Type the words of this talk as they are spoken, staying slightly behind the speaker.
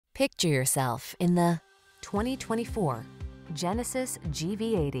Picture yourself in the 2024 Genesis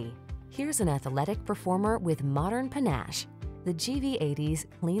GV80. Here's an athletic performer with modern panache. The GV80's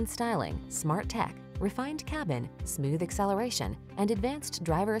clean styling, smart tech, refined cabin, smooth acceleration, and advanced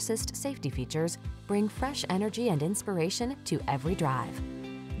driver assist safety features bring fresh energy and inspiration to every drive.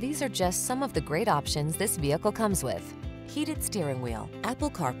 These are just some of the great options this vehicle comes with: heated steering wheel, Apple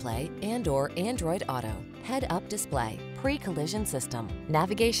CarPlay and/or Android Auto, head-up display, pre-collision system,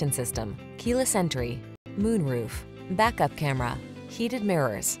 navigation system, keyless entry, moonroof, backup camera, heated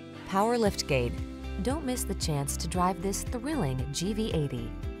mirrors, power liftgate. Don't miss the chance to drive this thrilling GV80.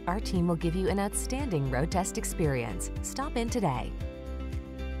 Our team will give you an outstanding road test experience. Stop in today.